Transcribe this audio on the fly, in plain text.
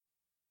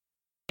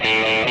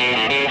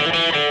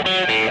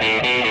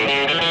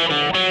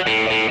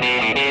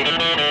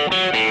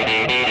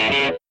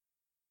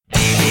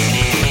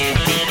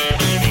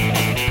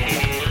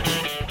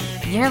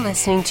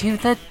listening to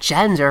The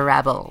Gender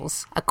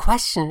Rebels, a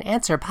question and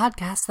answer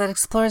podcast that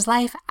explores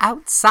life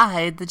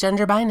outside the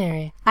gender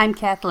binary. I'm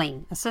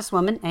Kathleen, a cis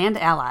woman and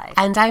ally.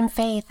 And I'm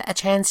Faith, a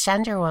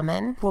transgender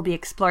woman. We'll be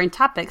exploring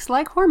topics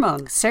like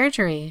hormones,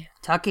 surgery,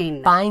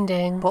 tucking,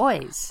 binding,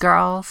 boys,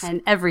 girls,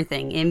 and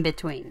everything in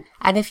between.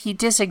 And if you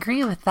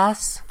disagree with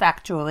us,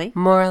 factually,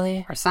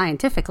 morally, or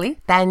scientifically,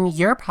 then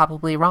you're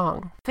probably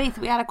wrong. Faith,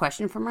 we had a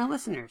question from our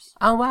listeners.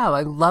 Oh, wow.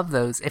 I love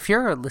those. If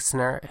you're a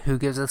listener who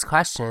gives us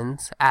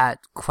questions at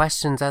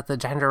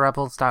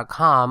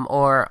questions@thegenderrebels.com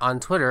or on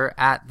Twitter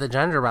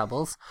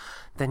 @thegenderrebels,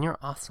 then you're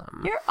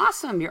awesome. You're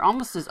awesome. You're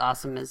almost as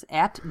awesome as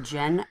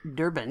 @Jen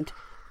Durbant,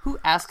 who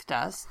asked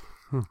us,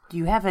 do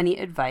you have any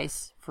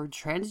advice for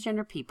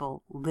transgender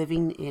people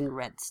living in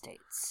red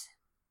states?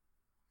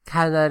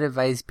 Can that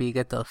advice be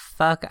get the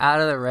fuck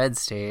out of the red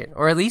state?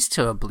 Or at least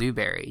to a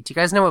blueberry. Do you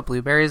guys know what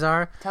blueberries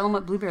are? Tell them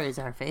what blueberries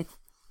are, Faith.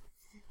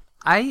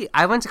 I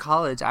went to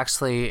college,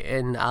 actually,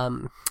 in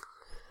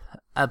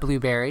a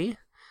blueberry.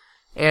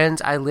 And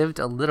I lived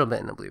a little bit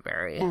in a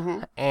blueberry.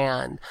 Mm-hmm.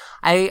 And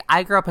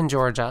I grew up in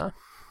Georgia.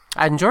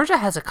 And Georgia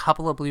has a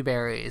couple of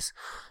blueberries.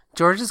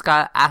 Georgia's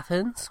got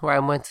Athens, where I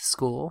went to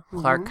school,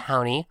 Clark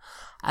County,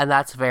 and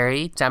that's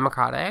very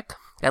Democratic.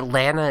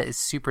 Atlanta is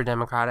super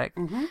Democratic.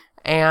 Mm-hmm.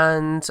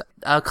 And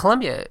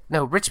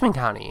Richmond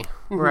County,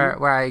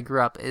 where I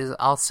grew up, is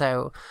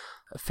also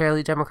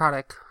fairly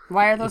Democratic.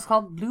 Why are those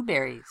called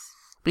blueberries?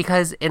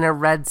 Because in a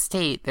red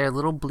state, they're a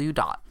little blue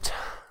dot.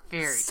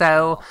 Very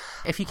So cool.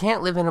 If you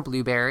can't live in a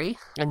blueberry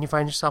and you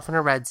find yourself in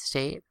a red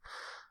state,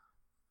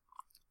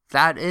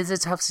 that is a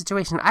tough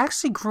situation. I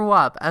actually grew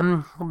up,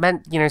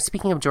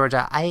 speaking of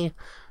Georgia,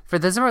 for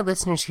those of our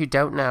listeners who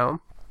don't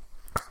know,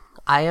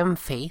 I am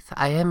Faith.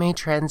 I am a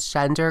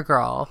transgender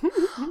girl.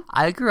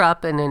 I grew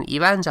up in an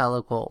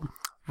evangelical,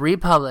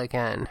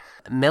 Republican,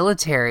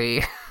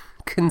 military,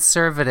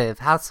 conservative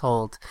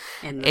household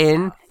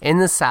in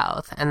the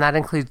South. And that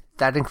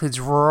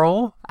includes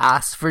rural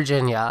ass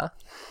Virginia,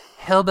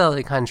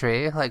 hillbilly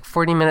country, like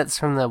 40 minutes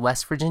from the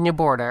West Virginia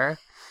border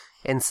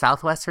in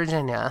Southwest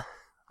Virginia.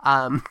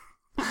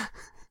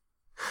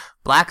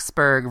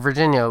 Blacksburg,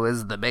 Virginia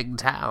was the big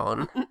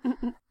town.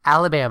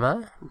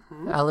 Alabama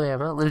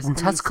lives in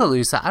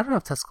Tuscaloosa. I don't know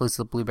if Tuscaloosa is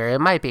a blueberry. It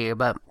might be,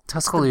 but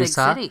Tuscaloosa. It's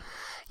the big city.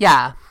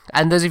 Yeah,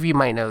 and those of you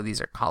might know these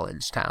are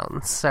college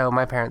towns. So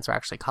my parents were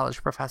actually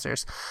college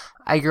professors.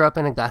 I grew up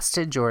in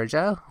Augusta,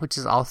 Georgia, which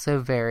is also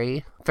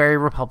very, very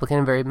Republican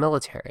and very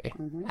military.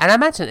 Mm-hmm. And I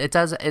mentioned it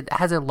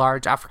has a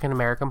large African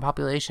American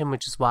population,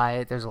 which is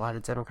why there's a lot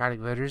of Democratic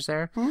voters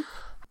there. Mm-hmm.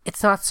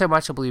 It's not so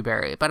much a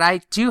blueberry, but I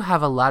do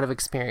have a lot of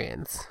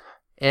experience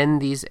in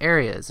these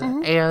areas.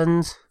 Mm-hmm.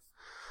 And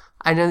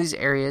I know these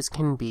areas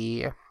can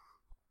be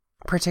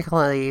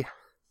particularly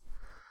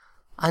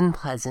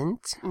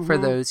unpleasant for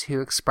those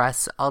who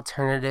express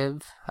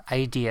alternative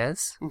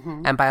ideas.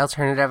 Mm-hmm. And by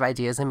alternative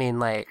ideas, I mean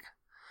like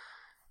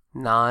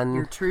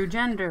your true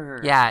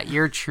gender. Yeah,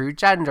 your true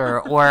gender,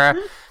 or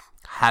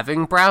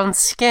having brown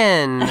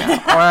skin,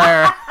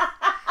 or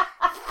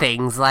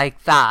things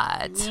like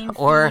that.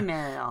 Or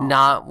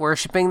not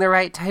worshiping the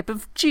right type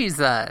of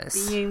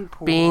Jesus. Being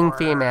poor. Being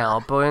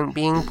female.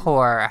 Being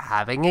poor.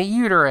 Having a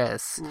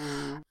uterus.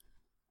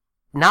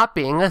 Not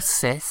being a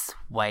cis,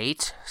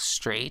 white,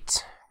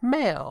 straight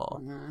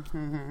male.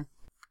 Mm-hmm.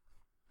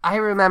 I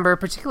remember,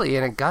 particularly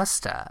in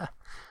Augusta,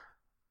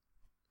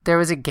 there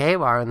was a gay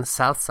bar on the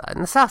south side.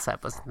 And the south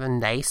side wasn't the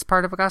nice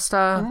part of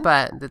Augusta,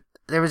 but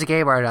there was a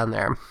gay bar down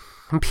there.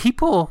 And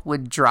people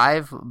would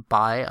drive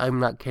by,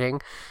 I'm not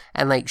kidding,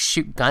 and like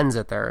shoot guns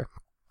at their...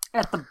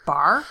 At the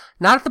bar?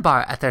 Not at the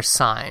bar, at their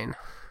sign.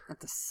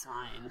 At the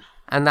sign.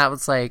 And that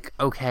was like,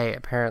 okay,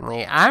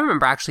 apparently. I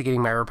remember actually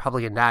getting my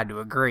Republican dad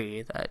to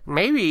agree that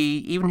maybe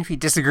even if you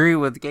disagree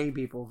with gay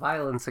people,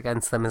 violence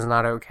against them is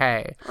not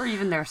okay. Or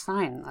even their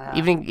sign.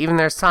 Even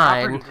their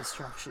sign. Property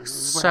destruction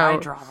is where I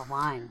draw the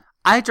line.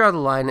 I draw the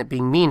line at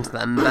being mean to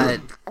them,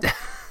 but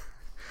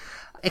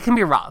it can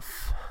be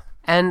rough.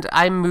 And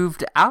I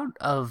moved out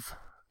of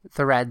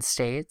the red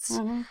states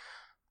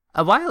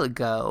a while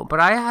ago, but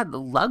I had the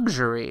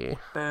luxury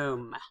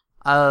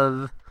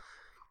of,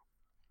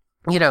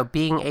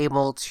 being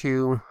able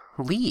to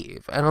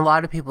leave. And a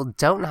lot of people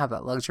don't have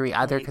that luxury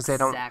either because they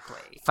don't,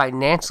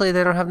 financially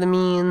they don't have the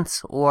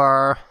means,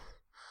 or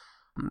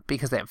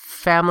because they have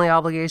family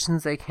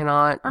obligations they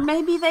cannot. Or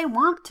maybe they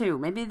want to.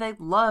 Maybe they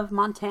love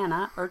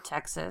Montana or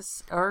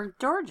Texas or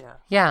Georgia.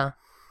 Yeah.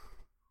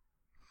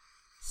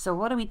 So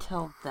what do we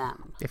tell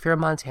them? If you're in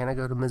Montana,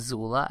 go to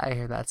Missoula. I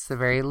hear that's the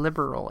very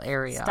liberal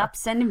area. Stop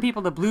sending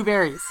people to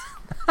blueberries.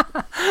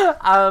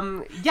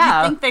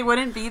 Yeah. You think they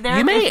wouldn't be there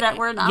if that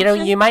were an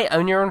option? You might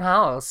own your own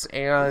house,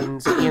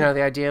 and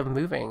the idea of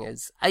moving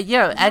is any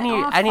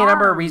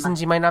number of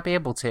reasons you might not be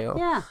able to.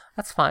 Yeah,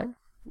 that's fine.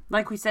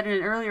 Like we said in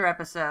an earlier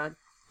episode,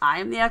 I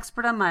am the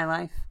expert on my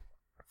life.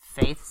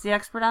 Faith's the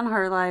expert on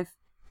her life.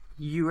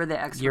 You are the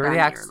expert on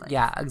your life.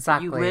 Yeah,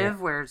 exactly. You live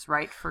where it's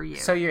right for you.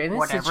 So you're in a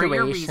whatever situation.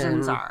 Your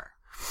reasons are.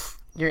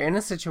 You're in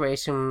a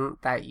situation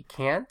that you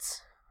can't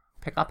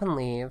pick up and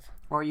leave.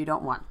 Or you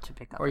don't want to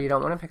pick up. Or you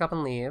don't want to pick up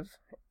and leave.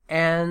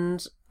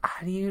 And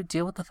how do you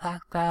deal with the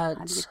fact that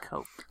How do you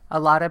cope? a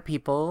lot of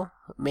people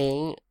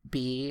may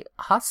be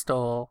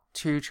hostile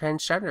to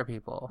transgender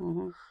people?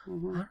 I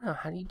don't know.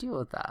 How do you deal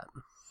with that?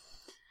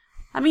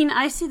 I mean,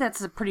 I see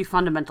that's a pretty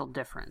fundamental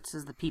difference,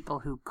 is the people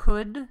who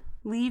could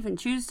leave and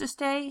choose to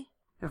stay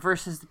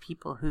versus the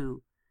people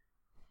who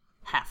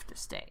have to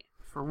stay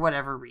for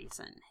whatever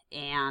reason.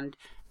 And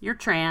you're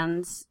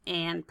trans,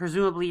 and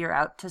presumably you're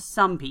out to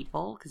some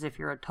people, because if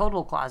you're a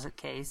total closet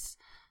case,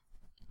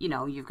 you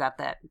know, you've got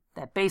that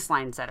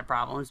baseline set of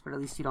problems, but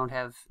at least you don't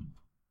have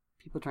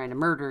people trying to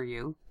murder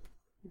you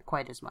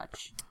quite as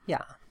much.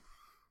 Yeah.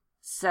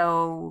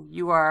 So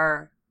you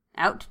are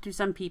out to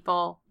some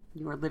people,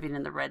 you are living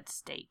in the red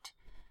state.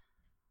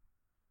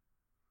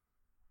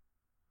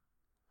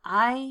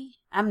 I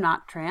am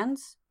not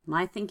trans.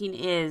 My thinking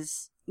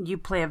is you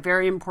play a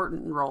very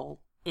important role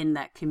in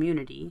that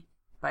community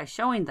by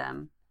showing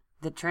them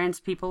that trans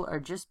people are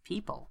just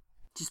people.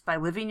 Just by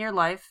living your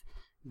life,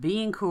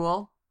 being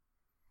cool,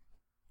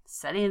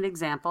 setting an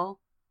example,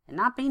 and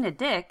not being a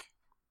dick,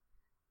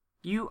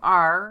 you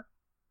are,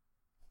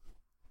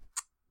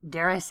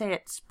 dare I say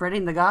it,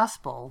 spreading the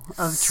gospel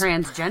of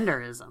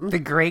transgenderism. The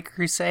Great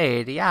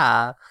Crusade,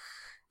 yeah.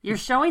 You're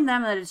showing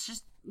them that it's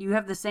just, you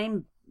have the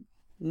same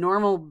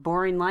normal,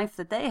 boring life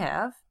that they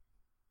have.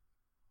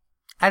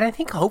 And I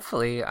think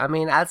hopefully, I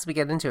mean, as we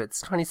get into it,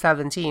 it's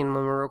 2017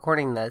 when we're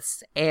recording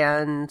this,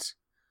 and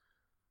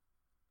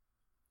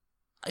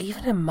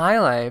even in my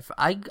life,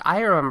 I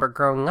remember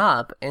growing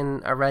up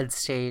in a red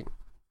state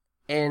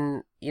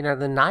in, you know,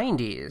 the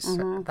 90s.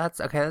 Mm-hmm.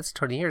 That's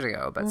 20 years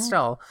ago, but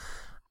still.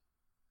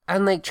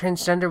 And, like,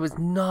 transgender was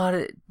not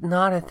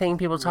a thing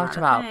people talked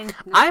about. No.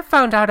 I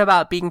found out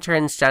about being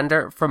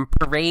transgender from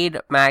Parade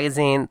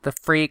magazine, the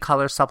free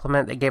color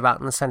supplement they gave out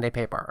in the Sunday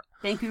paper.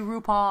 Thank you,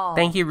 RuPaul.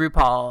 Thank you,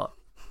 RuPaul.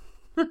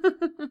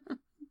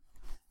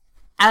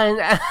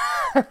 And,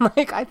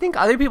 like, I think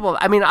other people,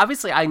 I mean,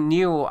 obviously I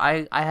knew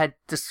I had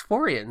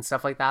dysphoria and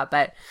stuff like that,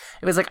 but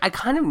it was like, I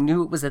kind of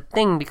knew it was a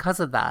thing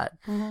because of that.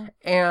 Mm-hmm.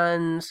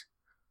 And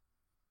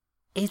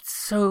it's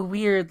so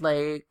weird,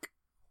 like,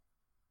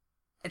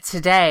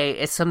 today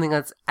it's something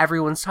that's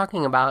everyone's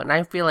talking about, and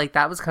I feel like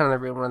that was kind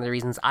of one of the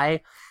reasons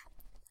I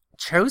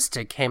chose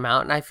to came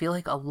out, and I feel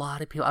like a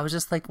lot of people, I was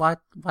just like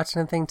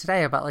watching a thing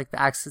today about like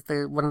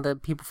one of the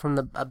people from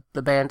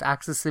the band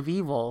Axis of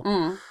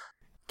Evil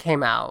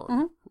came out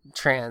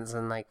trans,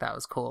 and like that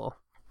was cool.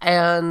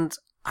 And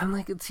I'm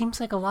like, it seems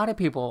like a lot of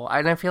people,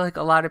 and I feel like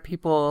a lot of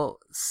people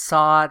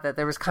saw that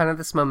there was kind of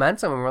this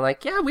momentum, and we're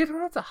like, yeah, we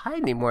don't have to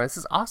hide anymore, this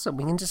is awesome,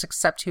 we can just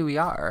accept who we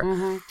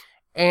are.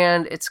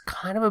 And it's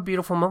kind of a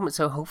beautiful moment.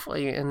 So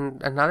hopefully in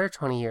another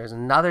 20 years,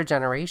 another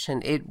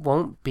generation, it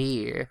won't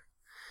be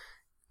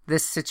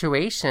this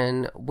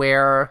situation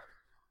where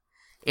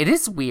it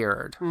is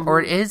weird or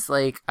it is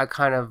like a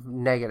kind of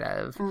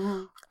negative.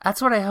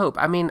 That's what I hope.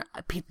 I mean,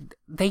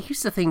 they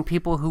used to think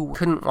people who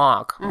couldn't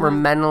walk were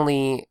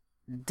mentally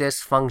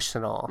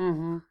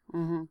dysfunctional.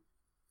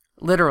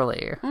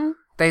 Literally.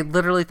 They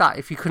literally thought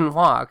if you couldn't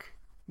walk,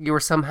 you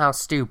were somehow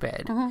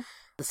stupid.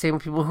 The same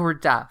with people who were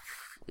deaf,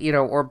 you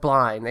know, or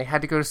blind. They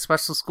had to go to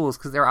special schools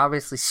because they're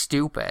obviously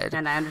stupid.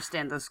 And I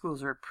understand those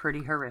schools are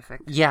pretty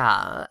horrific.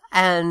 Yeah.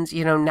 And,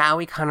 you know, now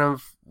I'm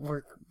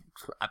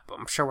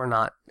sure we're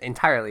not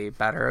entirely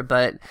better,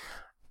 but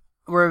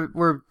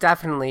we're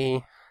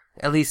definitely,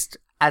 at least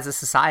as a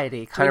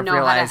society, kind of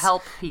realize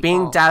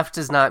being deaf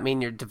does not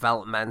mean you're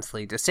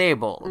developmentally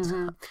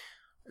disabled.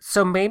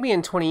 So maybe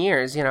in 20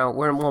 years, you know,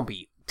 we won't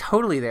be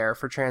totally there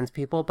for trans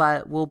people,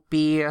 but we'll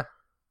be...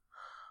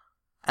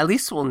 At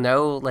least we'll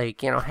know,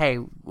 like, you know, hey,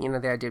 you know,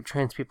 the idea of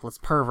trans people as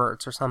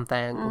perverts or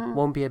something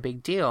won't be a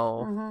big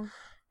deal.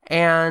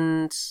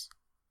 And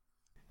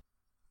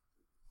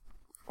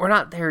we're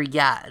not there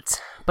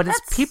yet. But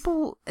it's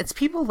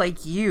people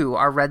like you,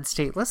 our Red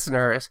State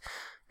listeners,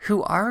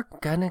 who are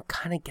gonna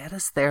kind of get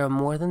us there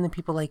more than the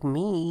people like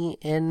me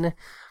in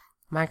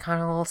my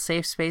kind of little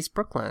safe space,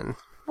 Brooklyn.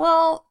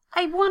 Well,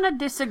 I want to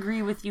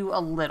disagree with you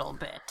a little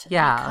bit.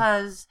 Yeah.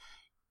 Because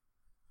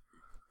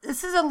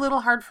this is a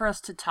little hard for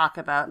us to talk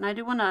about, and I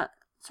do want to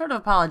sort of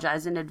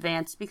apologize in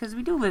advance because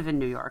we do live in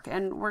New York,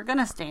 and we're going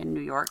to stay in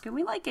New York, and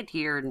we like it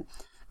here, and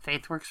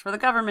Faith works for the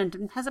government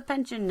and has a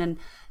pension, and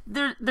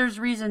there's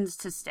reasons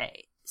to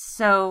stay.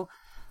 So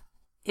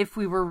if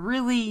we were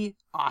really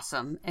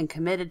awesome and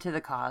committed to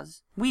the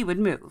cause, we would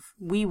move.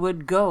 We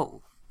would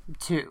go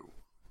to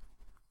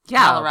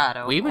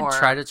Colorado. We would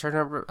try to turn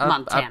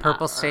a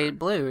purple state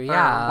blue.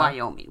 Yeah. Or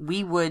Wyoming.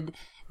 We would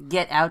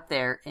get out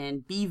there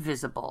and be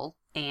visible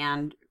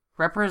and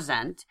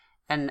represent,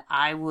 and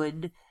I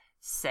would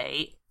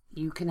say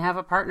you can have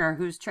a partner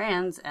who's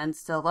trans and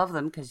still love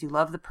them because you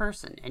love the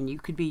person, and you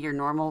could be your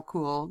normal,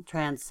 cool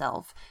trans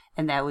self,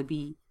 and that would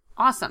be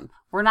awesome.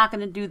 We're not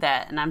going to do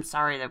that, and I'm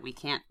sorry that we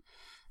can't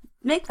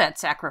make that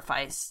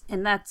sacrifice,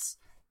 and that's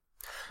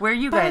where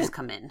you guys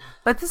come in.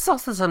 But this is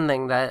also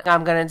something that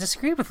I'm going to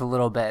disagree with a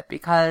little bit,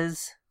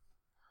 because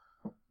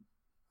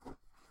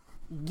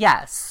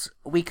yes,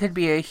 we could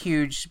be a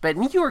huge, but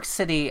New York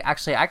City,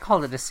 actually, I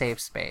called it a safe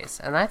space,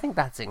 and I think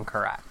that's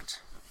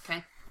incorrect.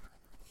 Okay.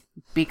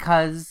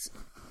 Because,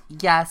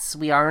 yes,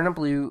 we are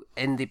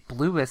in the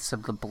bluest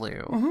of the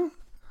blue,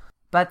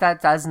 but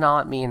that does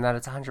not mean that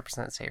it's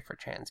 100% safe for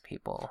trans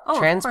people. Oh,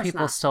 Trans of course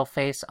people not. still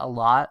face a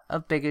lot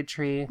of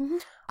bigotry.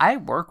 I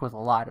work with a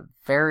lot of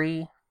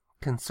very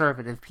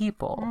conservative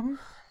people,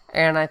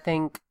 and I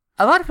think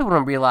a lot of people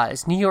don't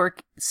realize New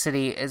York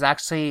City is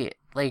actually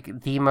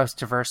like the most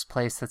diverse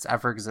place that's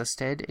ever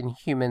existed in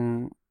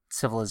human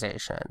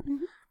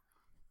civilization.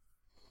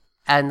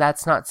 And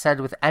that's not said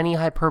with any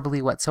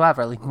hyperbole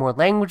whatsoever. Like, more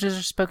languages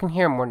are spoken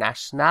here, more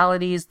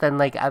nationalities than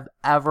like have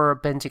ever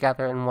been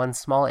together in one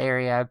small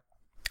area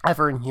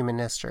ever in human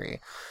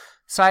history.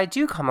 So I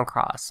do come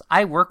across,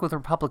 I work with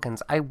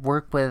Republicans, I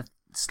work with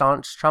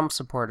staunch Trump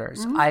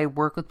supporters, I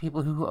work with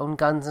people who own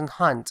guns and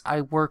hunt,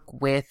 I work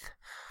with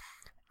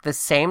the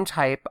same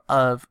type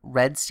of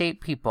red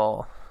state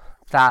people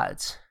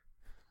that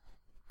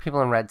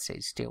people in red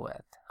states deal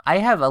with. I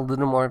have a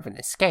little more of an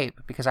escape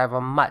because I have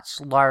a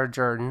much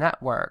larger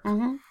network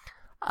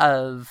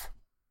of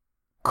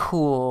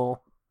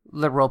cool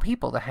liberal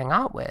people to hang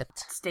out with.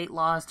 State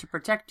laws to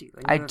protect you.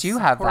 And I you do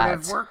have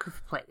supportive that.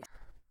 workplace.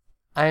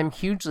 I am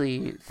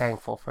hugely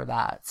thankful for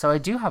that. So I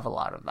do have a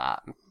lot of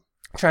that.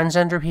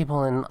 Transgender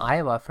people in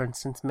Iowa, for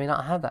instance, may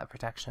not have that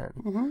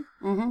protection.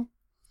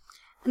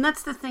 And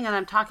that's the thing that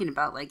I'm talking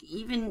about. Like,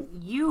 even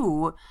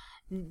you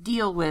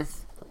deal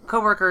with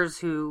coworkers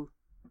who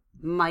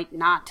might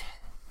not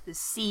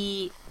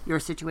see your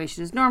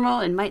situation as normal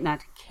and might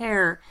not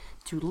care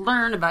to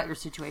learn about your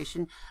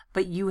situation,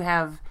 but you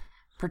have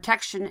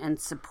protection and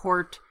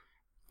support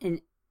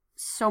in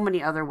so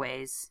many other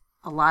ways.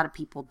 A lot of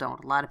people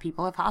don't. A lot of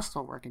people have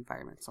hostile work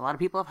environments. A lot of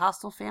people have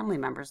hostile family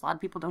members. A lot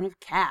of people don't have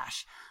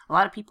cash. A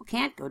lot of people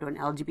can't go to an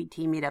LGBT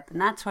meetup,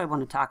 and that's what I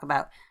want to talk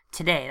about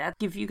today. That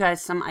give you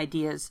guys some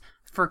ideas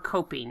for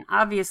coping.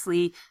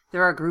 Obviously,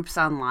 there are groups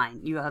online.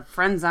 You have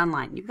friends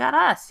online. You've got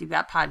us. You've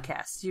got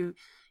podcasts. You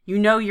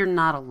know you're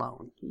not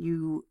alone.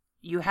 You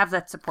have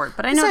that support.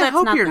 But I know that's not the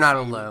same. I hope you're not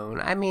alone.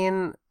 I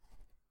mean,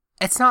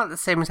 it's not the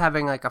same as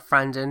having like a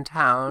friend in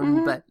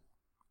town, but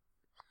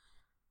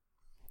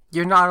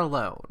you're not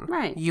alone.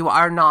 Right. You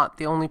are not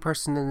the only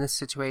person in this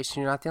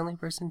situation. You're not the only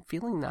person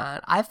feeling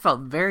that. I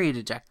felt very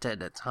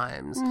dejected at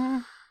times.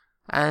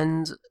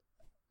 And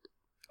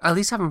at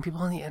least having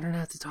people on the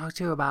internet to talk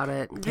to about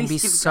it can be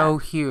so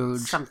huge.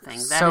 Something.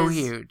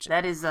 Huge.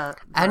 That is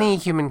any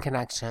human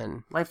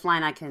connection.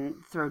 Lifeline I can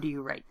throw to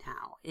you right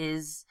now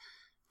is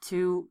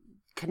to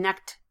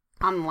connect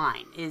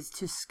online, is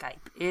to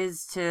Skype,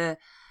 is to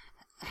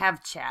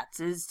have chats,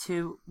 is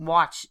to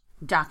watch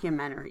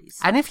documentaries.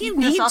 And if you Keep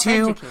need yourself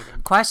to,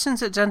 educated.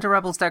 questions at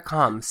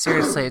genderrebels.com.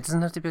 Seriously, it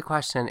doesn't have to be a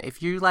question.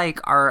 If you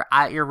are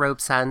at your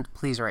rope's end,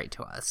 please write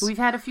to us. We've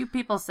had a few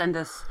people send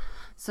us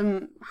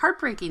some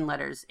heartbreaking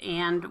letters,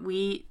 and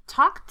we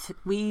talked,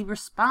 we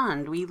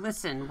respond, we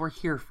listen, we're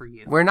here for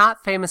you. We're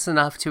not famous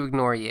enough to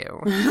ignore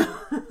you.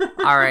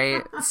 All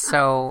right,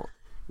 so...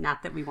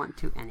 Not that we want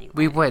to anyway.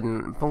 We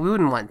wouldn't, but we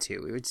wouldn't want to.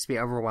 We would just be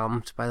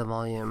overwhelmed by the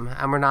volume,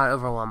 and we're not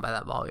overwhelmed by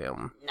that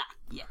volume. Not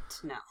yet,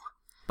 no.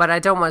 But I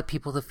don't want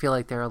people to feel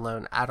like they're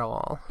alone at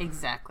all.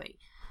 Exactly.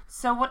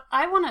 So what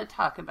I want to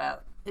talk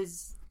about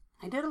is,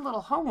 I did a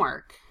little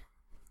homework.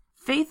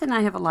 Faith and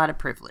I have a lot of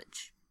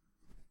privilege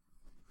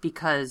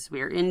because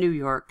we're in New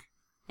York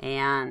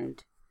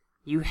and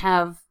you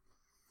have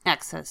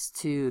access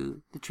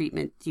to the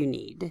treatment you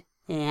need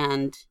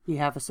and you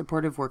have a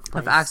supportive workplace. I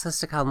have access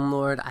to Calvin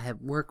Lord. I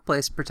have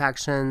workplace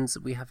protections.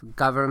 We have a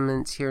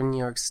government here in New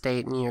York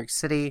State, New York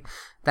City,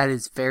 that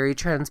is very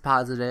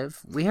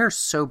transpositive. We are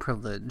so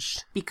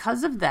privileged.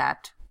 Because of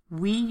that,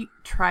 we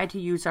try to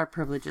use our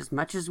privilege as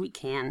much as we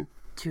can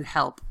to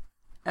help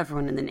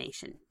everyone in the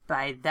nation.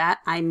 By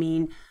that, I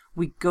mean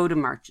we go to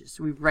marches,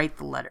 we write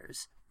the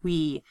letters,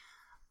 we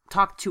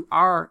talk to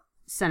our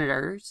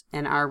senators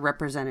and our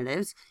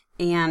representatives,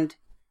 and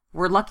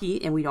we're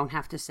lucky and we don't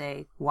have to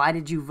say, why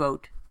did you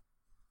vote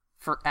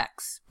for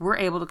X? We're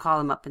able to call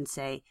them up and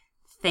say,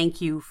 thank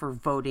you for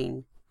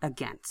voting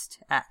against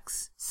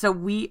X. So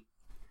we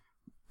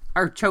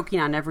are choking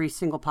on every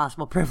single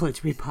possible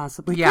privilege we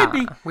possibly could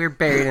be. We're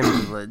buried in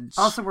privilege.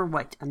 Also, we're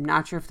white. I'm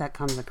not sure if that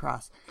comes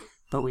across,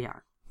 but we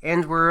are.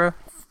 And we're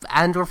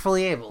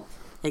fully able.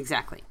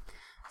 Exactly.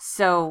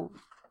 So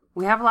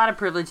we have a lot of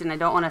privilege, and I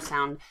don't want to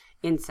sound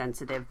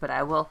insensitive, but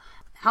I will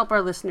help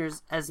our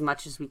listeners as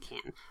much as we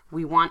can.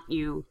 We want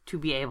you to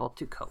be able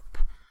to cope.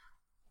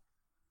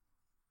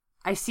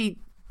 I see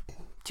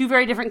two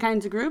very different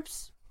kinds of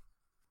groups.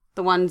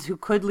 The ones who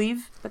could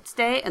leave but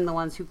stay, and the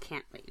ones who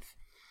can't leave.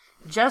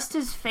 Just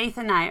as Faith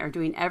and I are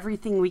doing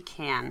everything we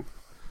can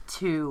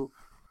to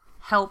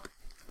help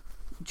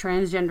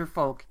transgender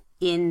folk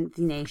in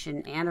the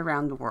nation and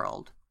around the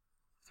world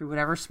through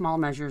whatever small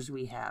measures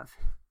we have,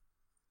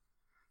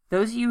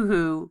 those of you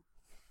who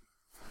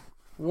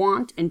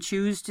want and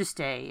choose to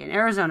stay in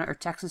Arizona or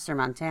Texas or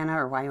Montana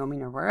or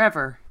Wyoming or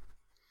wherever,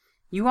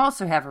 you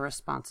also have a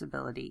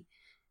responsibility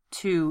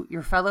to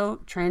your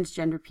fellow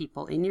transgender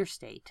people in your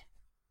state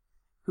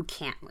who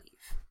can't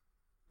leave.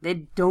 They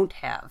don't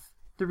have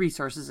the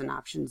resources and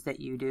options that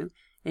you do.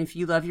 And if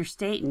you love your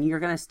state and you're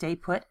going to stay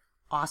put,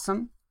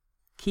 awesome.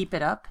 Keep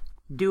it up.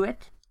 Do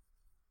it.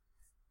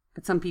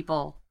 But some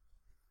people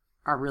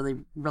are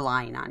really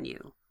relying on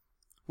you.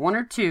 One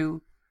or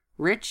two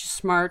rich,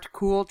 smart,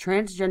 cool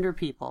transgender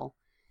people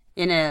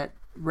in a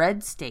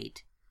red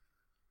state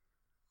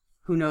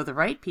who know the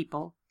right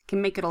people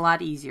can make it a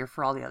lot easier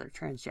for all the other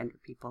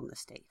transgender people in the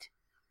state.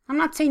 I'm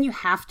not saying you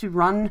have to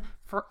run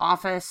for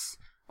office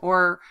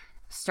or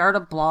start a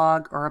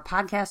blog or a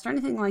podcast or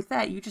anything like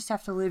that. You just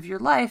have to live your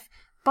life.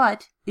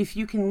 But if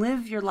you can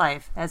live your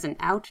life as an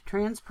out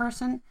trans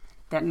person,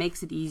 that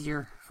makes it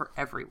easier for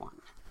everyone.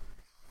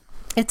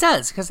 It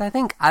does, because I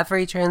think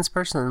every trans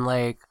person,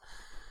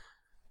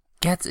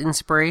 gets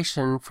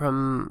inspiration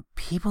from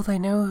people they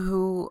know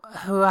who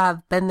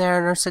have been there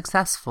and are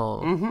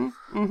successful. Mm-hmm,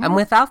 mm-hmm. And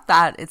without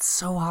that, it's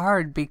so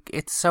hard.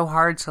 It's so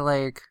hard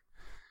to,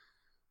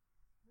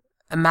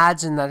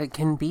 imagine that it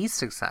can be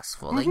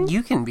successful. Mm-hmm.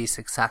 You can be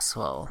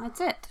successful.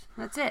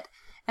 That's it.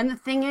 And the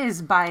thing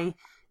is, by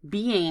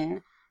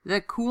being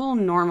the cool,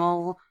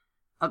 normal,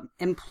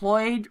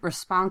 employed,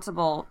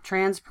 responsible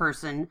trans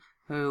person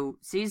who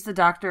sees the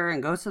doctor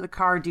and goes to the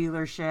car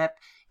dealership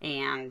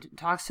and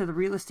talks to the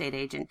real estate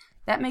agent,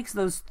 that makes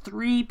those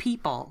three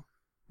people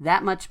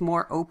that much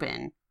more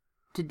open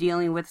to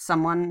dealing with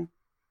someone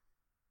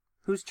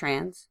who's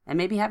trans and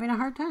maybe having a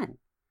hard time.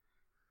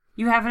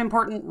 You have an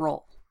important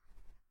role.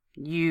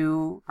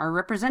 You are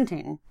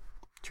representing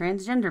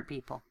transgender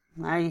people.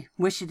 I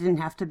wish it didn't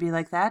have to be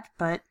like that,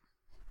 but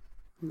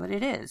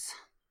it is.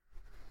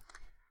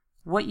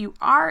 What you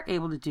are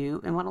able to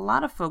do, and what a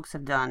lot of folks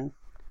have done,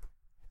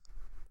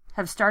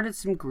 have started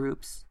some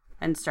groups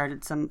and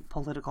started some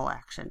political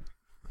action.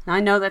 Now, I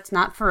know that's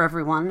not for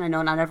everyone. I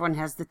know not everyone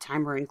has the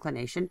time or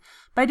inclination,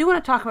 but I do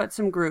want to talk about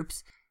some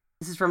groups.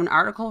 This is from an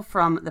article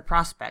from The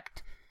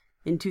Prospect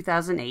in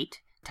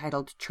 2008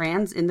 titled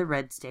Trans in the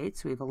Red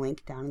States. We have a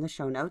link down in the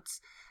show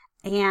notes.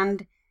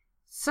 And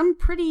some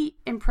pretty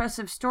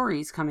impressive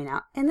stories coming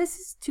out. And this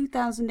is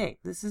 2008.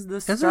 This is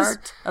the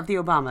start of the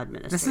Obama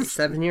administration. This is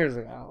 7 years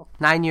ago.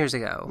 9 years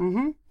ago.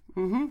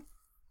 Mm-hmm.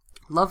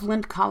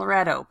 Loveland,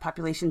 Colorado,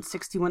 population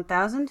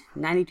 61,000,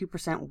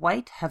 92%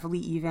 white, heavily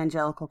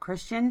evangelical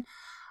Christian.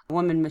 A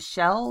woman,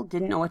 Michelle,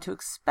 didn't know what to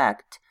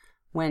expect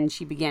when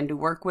she began to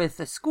work with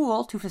a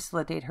school to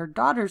facilitate her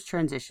daughter's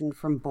transition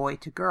from boy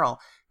to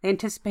girl. They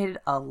anticipated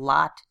a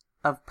lot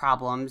of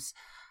problems.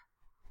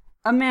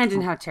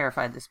 Imagine how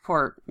terrified this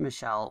poor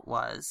Michelle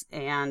was,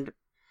 and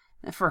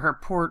for her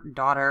poor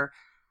daughter.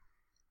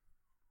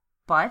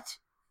 But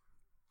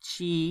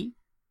she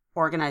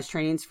organized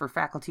trainings for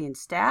faculty and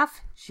staff.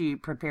 She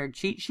prepared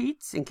cheat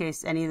sheets in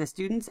case any of the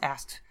students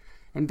asked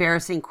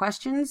embarrassing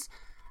questions.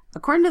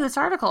 According to this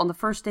article, on the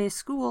first day of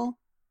school,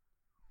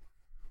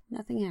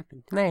 nothing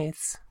happened.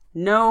 Nice.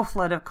 No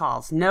flood of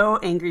calls, no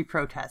angry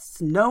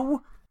protests,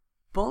 no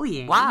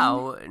bullying.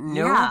 Wow,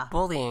 no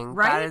bullying.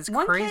 Right? That is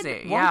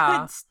crazy.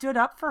 One kid stood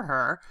up for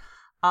her.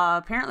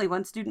 Apparently,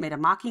 one student made a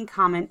mocking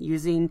comment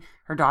using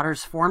her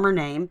daughter's former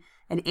name.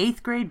 An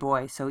 8th grade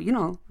boy, so,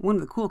 one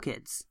of the cool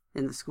kids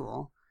in the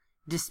school,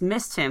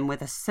 dismissed him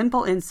with a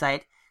simple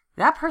insight.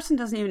 That person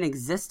doesn't even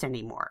exist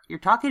anymore. You're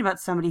talking about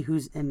somebody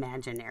who's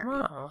imaginary.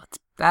 Oh,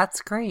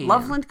 that's great.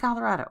 Loveland,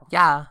 Colorado.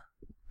 Yeah.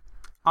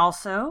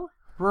 Also,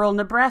 rural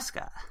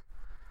Nebraska.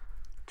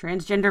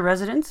 Transgender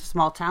residents of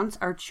small towns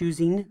are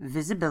choosing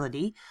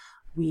visibility.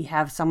 We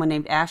have someone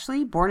named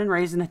Ashley, born and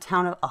raised in a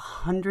town of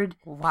 100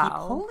 people.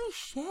 Holy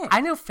shit.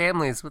 I know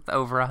families with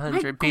over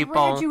 100 people.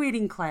 My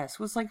graduating class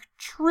was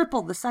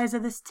triple the size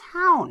of this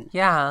town.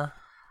 Yeah.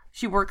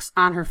 She works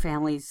on her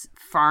family's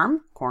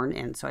farm, corn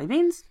and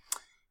soybeans.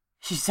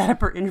 She set up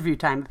her interview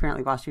time,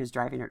 apparently, while she was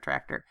driving her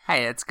tractor.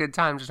 Hey, it's a good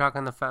time to talk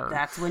on the phone.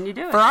 That's when you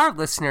do it. For our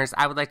listeners,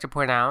 I would like to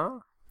point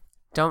out,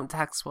 don't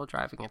text while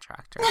driving a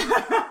tractor.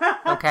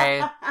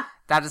 Okay?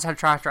 That is how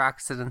tractor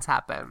accidents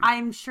happen.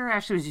 I'm sure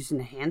Ashley was using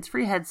a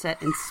hands-free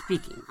headset and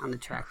speaking on the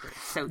tractor.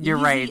 So you're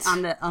easy right.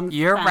 On the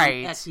you're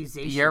right.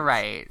 Accusations. You're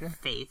right.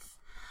 Faith.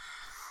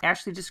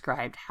 Ashley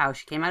described how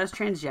she came out as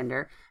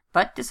transgender,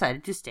 but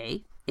decided to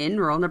stay in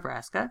rural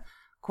Nebraska.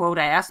 Quote,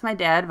 I asked my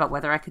dad about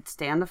whether I could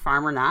stay on the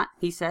farm or not.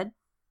 He said,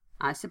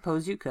 I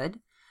suppose you could.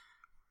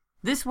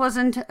 This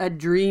wasn't a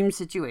dream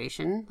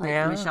situation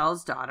like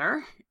Michelle's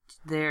daughter.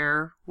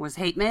 There was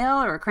hate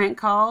mail or crank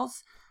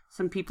calls.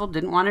 Some people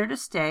didn't want her to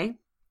stay.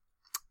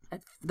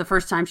 The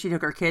first time she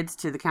took her kids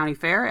to the county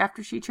fair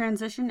after she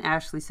transitioned,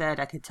 Ashley said,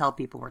 I could tell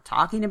people were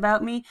talking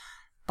about me,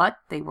 but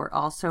they were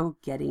also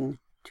getting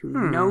to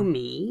know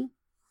me.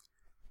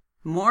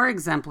 More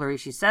exemplary,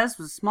 she says,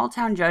 was a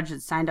small-town judge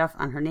that signed off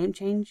on her name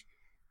change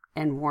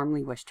and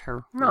warmly wished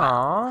her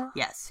well.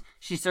 Yes.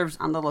 She serves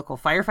on the local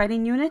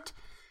firefighting unit.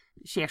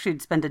 She actually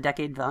spent a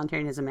decade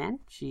volunteering as a man.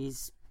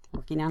 She's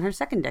working on her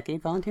second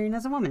decade volunteering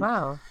as a woman.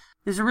 Wow.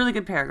 There's a really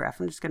good paragraph.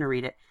 I'm just going to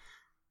read it.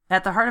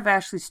 At the heart of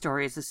Ashley's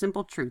story is a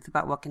simple truth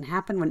about what can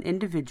happen when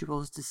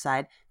individuals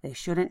decide they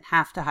shouldn't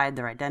have to hide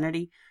their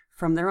identity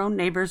from their own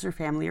neighbors or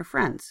family or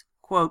friends.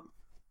 Quote,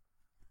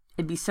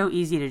 "It'd be so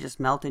easy to just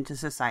melt into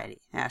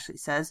society," Ashley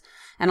says,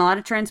 "and a lot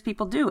of trans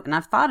people do, and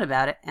I've thought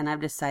about it, and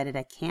I've decided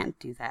I can't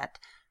do that.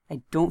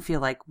 I don't feel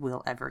like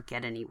we'll ever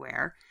get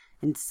anywhere.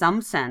 In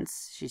some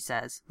sense," she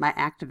says, "my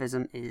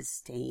activism is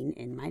staying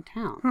in my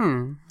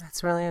town."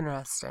 That's really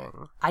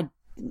interesting. I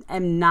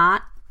am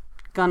not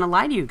gonna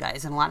lie to you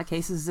guys. In a lot of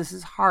cases, this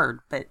is hard,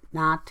 but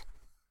not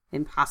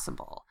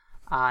impossible.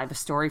 I have a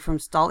story from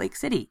Salt Lake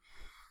City.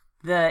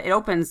 It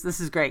opens, this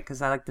is great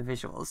because I like the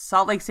visuals.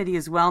 Salt Lake City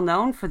is well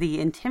known for the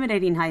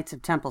intimidating heights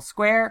of Temple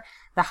Square,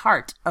 the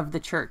heart of the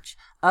Church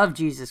of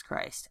Jesus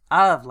Christ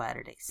of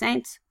Latter-day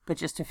Saints. But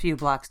just a few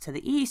blocks to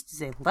the east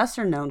is a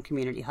lesser-known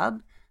community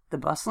hub, the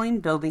bustling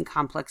building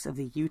complex of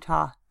the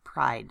Utah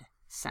Pride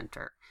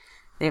Center.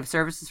 They have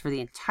services for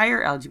the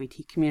entire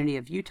LGBT community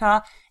of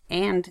Utah,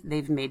 and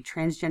they've made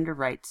transgender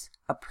rights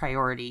a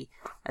priority,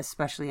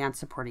 especially on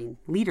supporting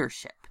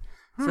leadership.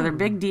 So they're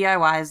big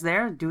DIYs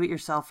there,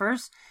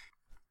 do-it-yourselfers.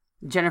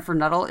 Jennifer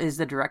Nuttall is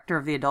the director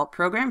of the adult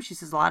program. She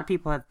says a lot of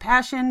people have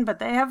passion, but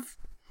they have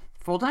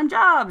full-time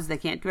jobs. They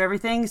can't do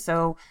everything,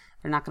 so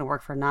they're not going to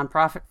work for a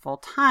nonprofit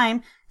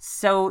full-time.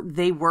 So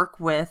they work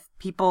with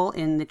people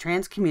in the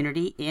trans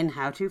community in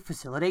how to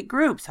facilitate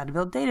groups, how to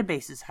build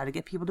databases, how to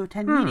get people to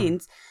attend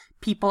meetings.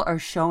 People are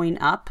showing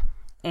up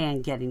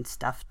and getting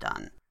stuff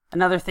done.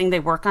 Another thing they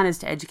work on is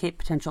to educate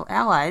potential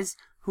allies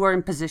who are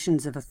in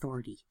positions of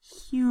authority.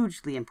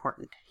 Hugely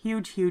important.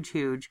 Huge, huge,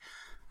 huge.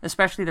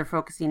 Especially they're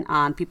focusing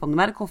on people in the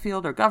medical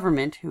field or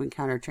government who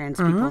encounter trans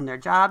people in their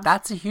jobs.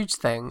 That's a huge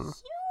thing. Huge.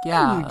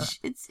 Yeah.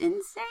 It's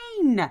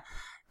insane.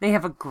 They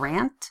have a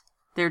grant.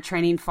 They're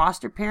training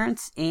foster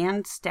parents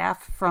and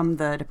staff from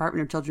the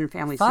Department of Children and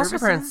Family Services.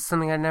 Foster parents is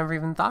something I never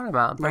even thought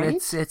about, but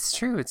Right? it's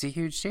true. It's a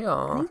huge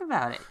deal. Think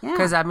about it. Yeah.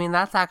 Because, I mean,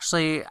 that's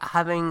actually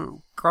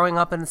growing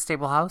up in a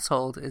stable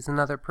household is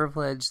another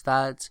privilege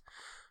that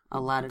a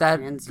lot of that-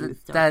 trans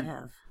youth don't that-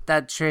 have.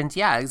 that trans,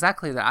 yeah,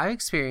 exactly, that I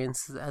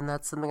experienced, and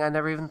that's something I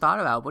never even thought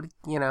about. What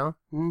do you know?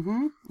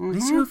 What do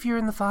you do if you're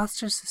in the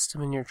foster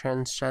system and you're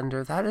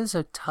transgender? That is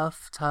a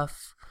tough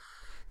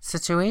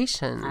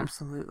situation.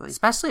 Absolutely.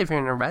 Especially if you're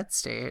in a red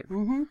state.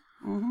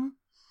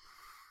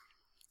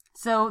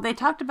 So they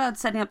talked about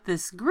setting up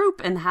this group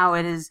and how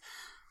it is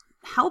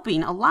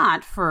helping a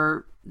lot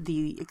for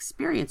the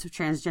experience of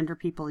transgender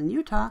people in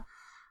Utah.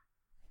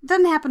 It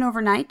doesn't happen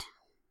overnight.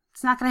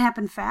 It's not going to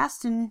happen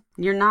fast, and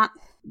you're not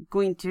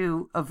going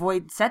to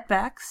avoid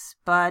setbacks,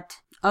 but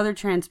other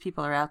trans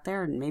people are out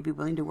there and may be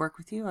willing to work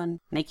with you on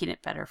making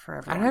it better for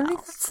everyone And I think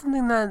else. that's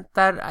something that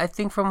I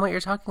think from what you're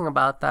talking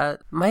about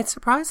that might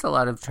surprise a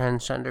lot of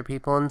transgender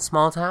people in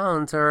small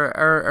towns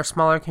or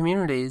smaller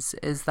communities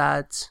is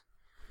that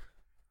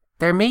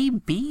there may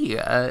be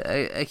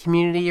a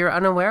community you're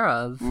unaware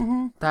of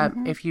that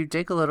if you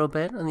dig a little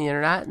bit on the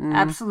internet and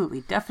Absolutely.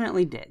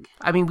 Definitely dig.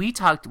 I mean we've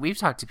talked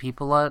to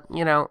people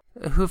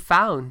who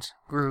found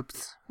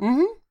groups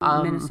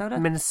Minnesota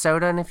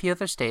and a few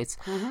other states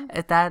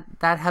that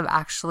have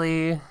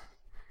actually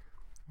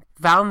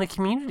found the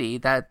community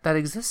that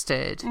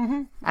existed.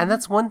 And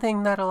that's one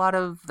thing that a lot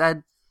of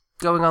that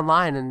going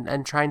online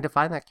and trying to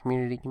find that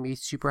community can be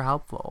super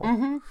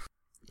helpful.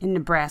 In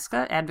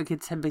Nebraska,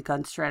 advocates have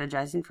begun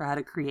strategizing for how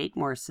to create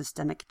more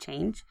systemic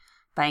change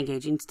by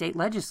engaging state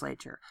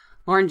legislature.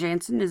 Lauren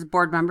Jansen is a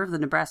board member of the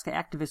Nebraska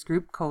activist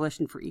group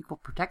Coalition for Equal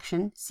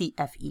Protection,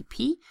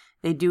 CFEP.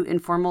 They do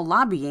informal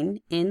lobbying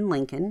in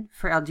Lincoln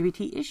for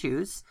LGBT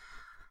issues.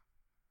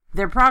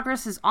 Their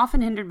progress is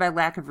often hindered by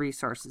lack of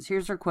resources.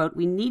 Here's her quote: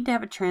 "We need to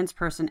have a trans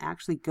person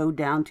actually go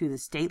down to the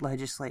state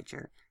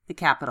legislature, the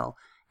Capitol,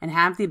 and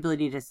have the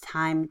ability to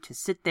time to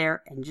sit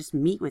there and just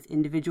meet with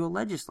individual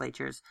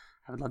legislatures.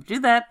 I would love to do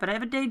that, but I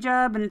have a day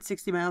job and it's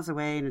 60 miles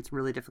away and it's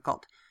really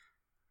difficult.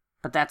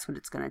 But that's what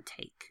it's going to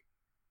take."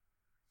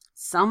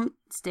 Some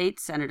state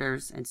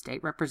senators and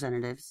state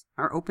representatives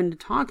are open to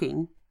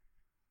talking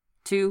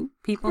to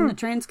people in the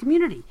trans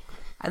community.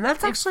 And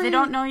that's actually... If they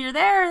don't know you're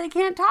there, they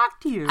can't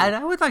talk to you. And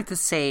I would like to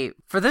say,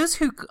 for those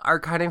who are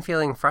kind of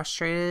feeling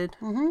frustrated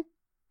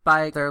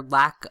by their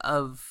lack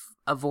of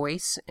a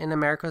voice in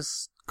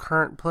America's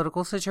current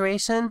political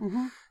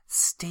situation,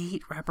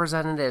 state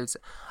representatives,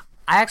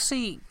 I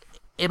actually,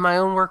 in my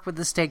own work with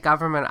the state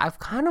government, I've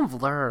kind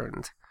of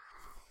learned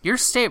your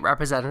state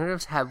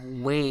representatives have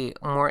way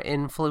more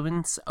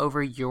influence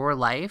over your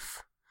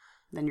life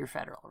than your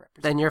federal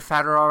representatives. than your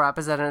federal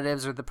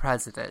representatives or the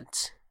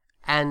president.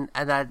 And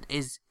that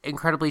is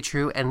incredibly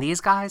true. And these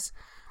guys,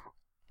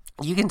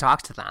 you can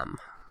talk to them.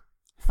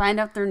 Find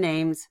out their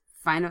names,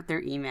 find out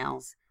their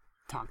emails,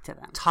 talk to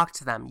them. Talk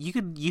to them.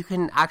 You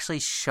can actually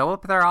show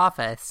up at their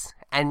office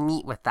and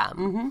meet with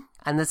them.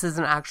 And this is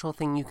an actual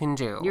thing you can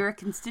do. You're a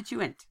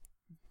constituent.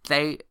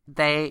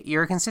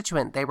 You're a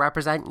constituent. They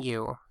represent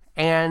you.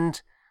 And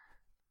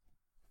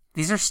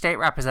these are state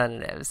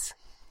representatives.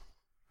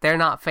 They're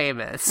not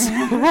famous.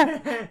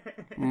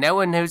 No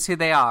one knows who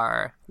they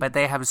are, but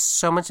they have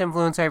so much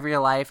influence over your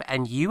life,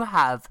 and you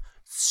have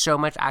so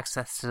much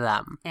access to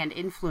them. And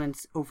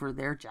influence over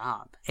their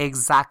job.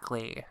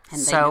 Exactly.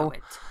 And they know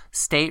it.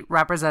 State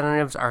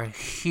representatives are a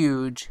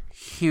huge,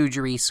 huge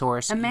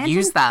resource. Imagine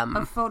use them.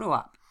 a photo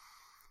op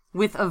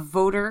with a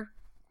voter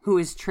who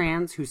is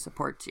trans who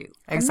supports you.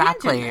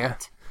 Exactly. Imagine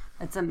that.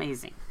 It's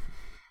amazing.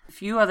 A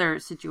few other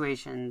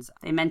situations.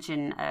 They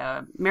mention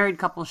a married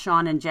couple,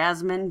 Sean and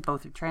Jasmine,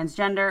 both are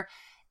transgender,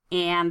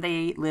 and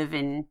they live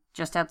in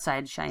just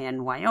outside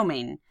Cheyenne,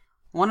 Wyoming.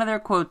 One of their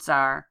quotes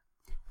are,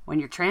 "When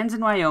you're trans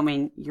in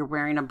Wyoming, you're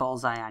wearing a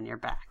bullseye on your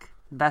back.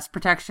 The best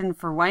protection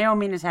for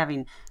Wyoming is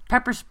having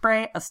pepper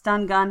spray, a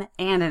stun gun,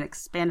 and an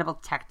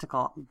expandable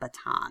tactical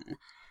baton."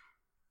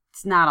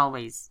 It's not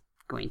always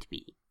going to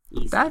be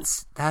easy.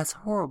 That's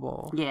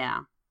horrible.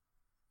 Yeah.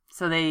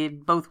 So they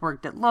both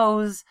worked at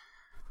Lowe's.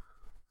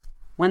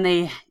 When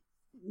they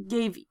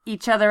gave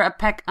each other a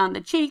peck on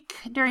the cheek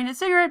during a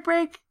cigarette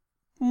break,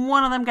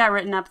 one of them got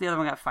written up, the other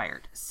one got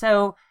fired.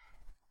 So,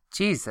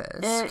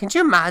 Jesus. Can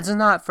you imagine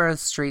that for a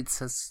straight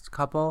cis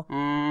couple?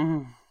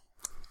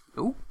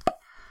 Oop.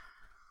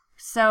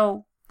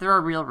 So, there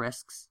are real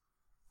risks.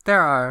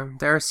 There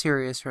are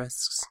serious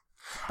risks.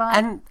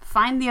 But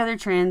find the other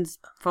trans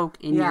folk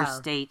in your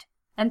state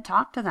and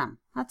talk to them.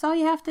 That's all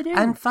you have to do.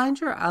 And find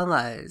your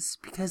allies,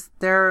 because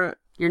you're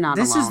not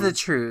this alone. is the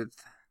truth.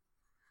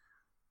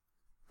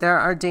 There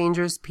are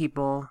dangerous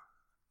people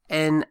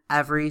in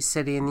every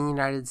city in the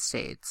United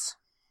States.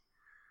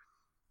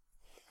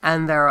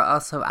 And there are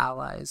also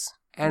allies.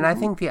 And I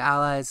think the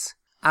allies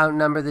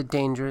outnumber the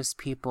dangerous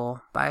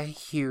people by a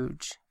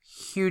huge,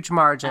 huge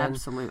margin.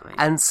 Absolutely.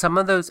 And some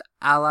of those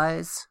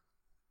allies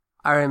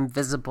are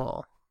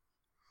invisible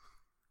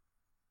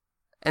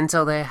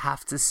until they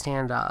have to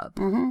stand up.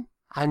 Mm-hmm.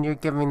 And you're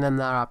giving them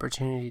that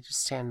opportunity to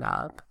stand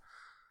up.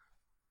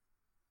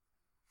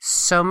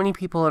 So many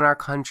people in our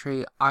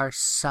country are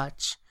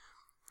such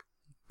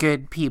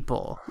good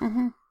people.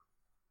 Mm-hmm.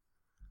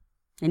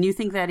 And you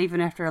think that even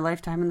after a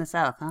lifetime in the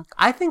South, huh?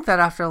 I think that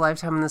after a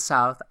lifetime in the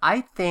South,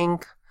 I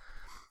think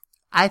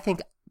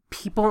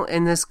people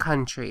in this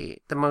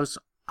country, the most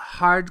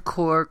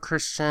hardcore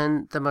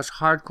Christian, the most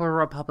hardcore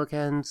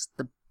Republicans,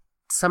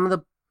 some of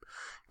the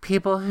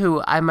people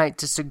who I might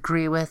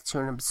disagree with to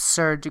an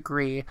absurd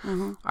degree,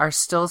 are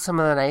still some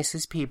of the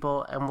nicest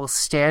people and will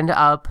stand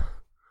up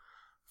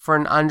for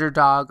an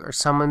underdog or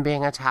someone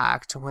being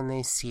attacked when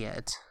they see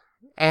it.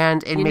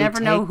 And it you may never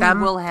take know them,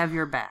 who will have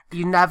your back.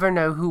 You never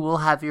know who will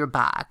have your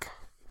back.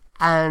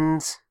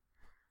 And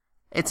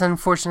it's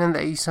unfortunate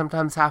that you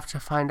sometimes have to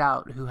find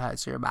out who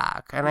has your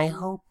back. And I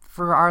hope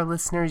for our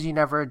listeners you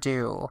never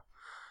do.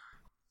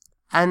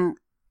 And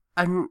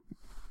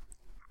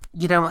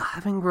you know,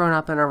 having grown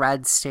up in a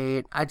red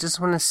state, I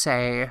just want to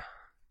say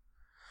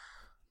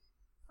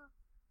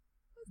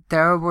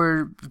there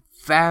were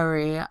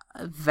very,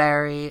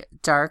 very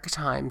dark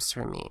times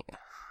for me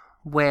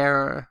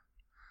where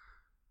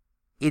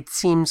it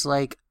seems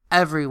like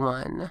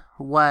everyone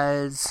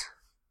was...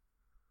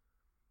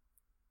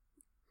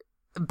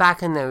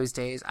 Back in those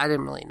days, I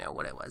didn't really know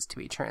what it was to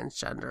be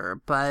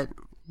transgender, but,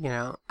 you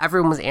know,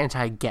 everyone was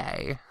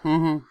anti-gay.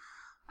 Mm-hmm.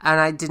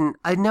 And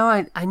I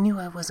knew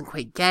I wasn't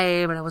quite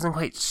gay, but I wasn't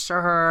quite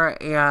sure,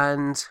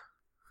 and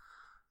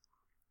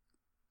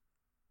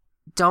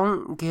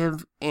don't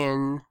give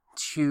in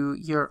to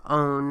your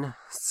own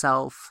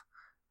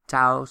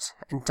self-doubt,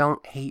 and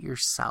don't hate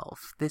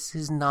yourself. This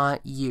is not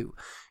you.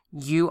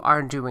 You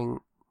are doing,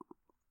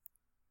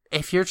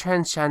 if you're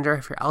transgender,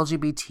 if you're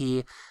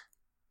LGBT,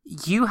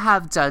 you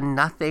have done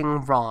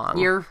nothing wrong.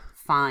 You're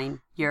fine.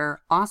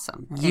 You're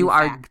awesome. You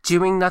are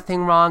doing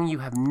nothing wrong. You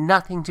have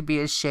nothing to be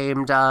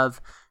ashamed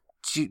of.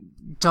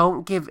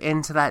 Don't give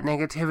in to that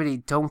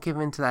negativity. Don't give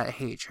in to that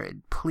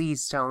hatred.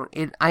 Please don't.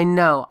 I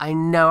know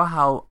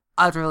how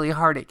utterly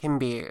hard it can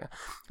be.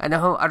 I know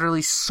how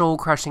utterly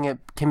soul-crushing it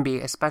can be,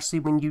 especially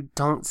when you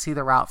don't see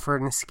the route for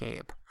an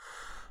escape.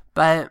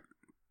 But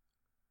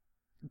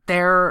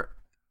they're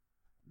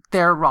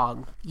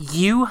wrong.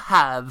 You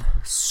have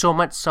so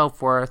much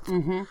self-worth.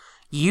 Mm-hmm.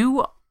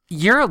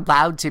 You're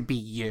allowed to be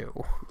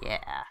you.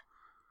 Yeah.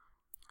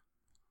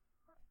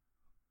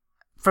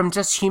 From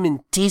just human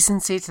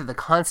decency to the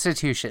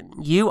Constitution,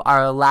 you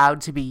are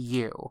allowed to be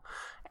you.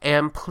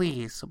 And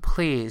please,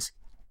 please,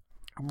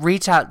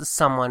 reach out to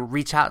someone.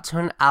 Reach out to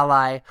an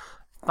ally.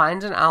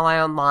 Find an ally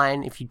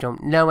online if you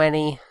don't know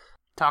any.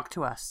 Talk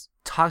to us.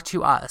 Talk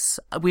to us.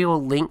 We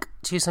will link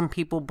to some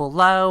people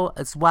below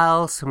as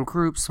well, some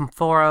groups, some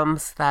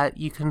forums that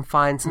you can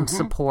find some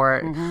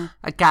support. Mm-hmm.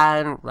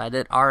 Again,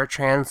 Reddit r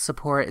trans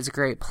support is a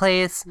great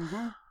place.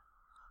 Mm-hmm.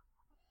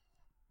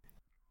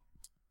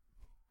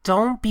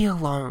 Don't be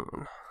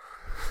alone.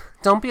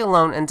 Don't be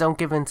alone, and don't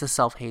give in to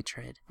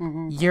self-hatred.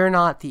 Mm-hmm. You're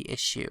not the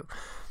issue.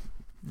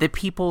 The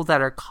people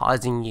that are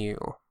causing you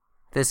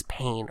this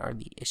pain are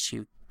the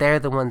issue. They're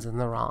the ones in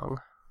the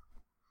wrong.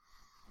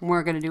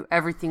 We're going to do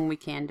everything we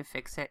can to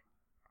fix it.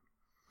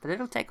 But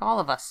it'll take all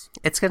of us.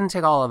 It's going to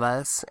take all of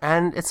us.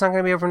 And it's not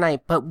going to be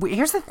overnight. But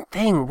here's the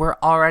thing. We're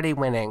already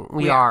winning.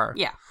 We are.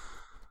 Yeah.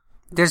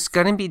 There's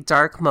going to be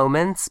dark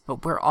moments,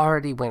 but we're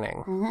already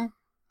winning. Mm-hmm.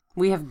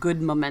 We have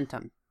good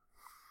momentum.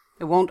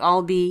 It won't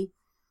all be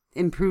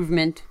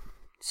improvement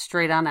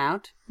straight on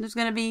out. There's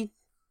going to be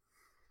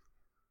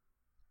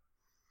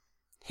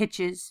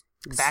hitches,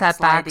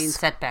 backsliding,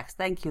 setbacks.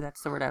 Thank you.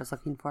 That's the word I was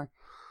looking for.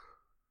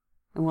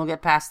 And we'll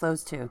get past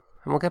those too.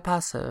 And we'll get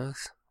past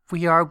those.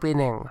 We are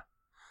winning.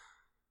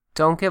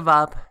 Don't give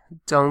up.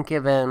 Don't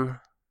give in.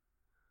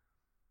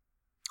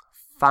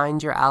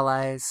 Find your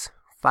allies.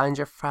 Find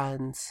your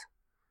friends.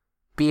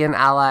 Be an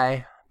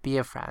ally. Be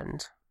a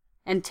friend.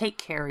 And take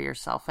care of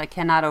yourself. I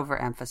cannot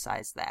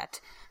overemphasize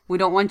that. We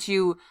don't want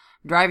you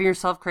driving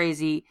yourself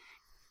crazy,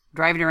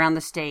 driving around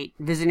the state,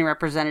 visiting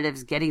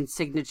representatives, getting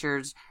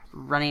signatures,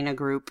 running a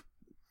group.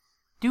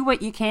 Do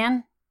what you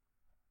can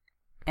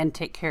and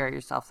take care of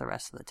yourself the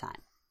rest of the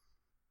time.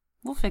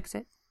 We'll fix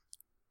it.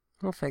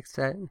 We'll fix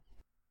it.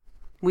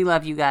 We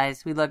love you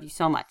guys. We love you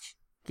so much.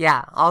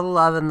 Yeah, all the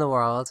love in the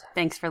world.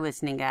 Thanks for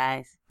listening,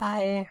 guys.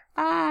 Bye.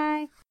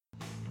 Bye.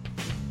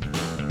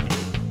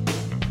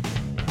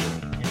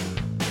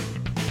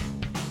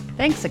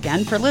 Thanks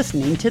again for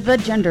listening to The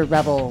Gender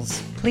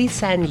Rebels. Please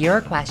send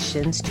your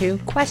questions to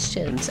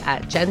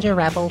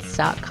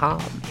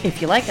questions@genderrebels.com.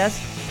 If you like us,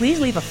 please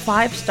leave a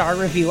 5-star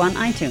review on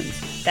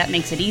iTunes. That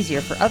makes it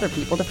easier for other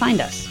people to find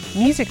us.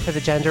 Music for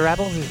The Gender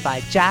Rebels is by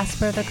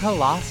Jasper the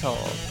Colossal.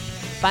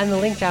 Find the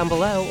link down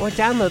below or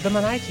download them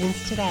on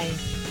iTunes today.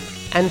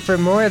 And for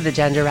more of The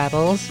Gender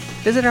Rebels,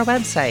 visit our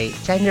website,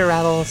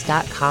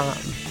 genderrebels.com.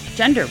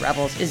 Gender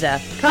Rebels is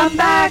a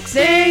Comeback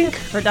Zinc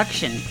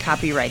production.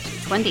 Copyright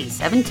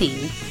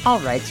 2017. All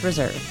rights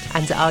reserved.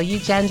 And to all you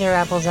gender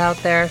rebels out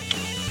there,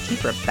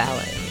 keep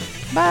rebelling.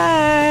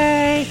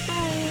 Bye.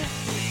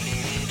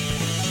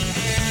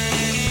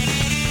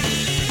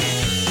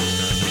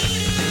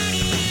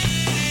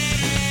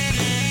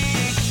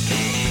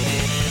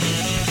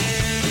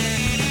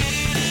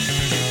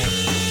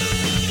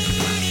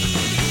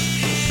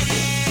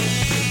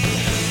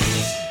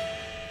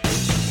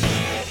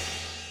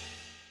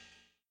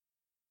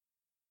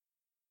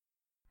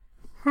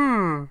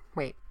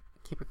 Wait,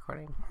 keep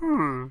recording.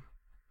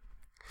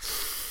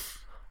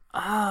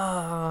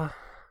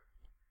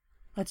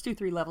 Let's do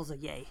 3 levels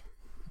of yay.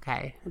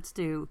 Okay. Let's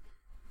do,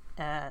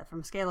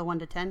 from a scale of 1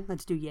 to 10,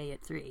 let's do yay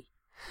at 3.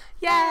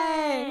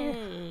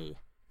 Yay!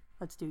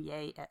 Let's do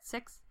yay at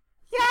 6.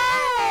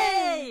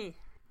 Yay!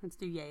 Let's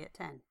do yay at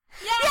 10.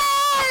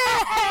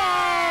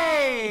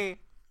 Yay!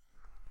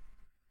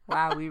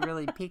 Wow, we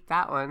really peaked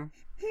that one.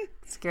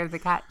 Scared the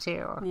cat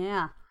too.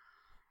 Yeah.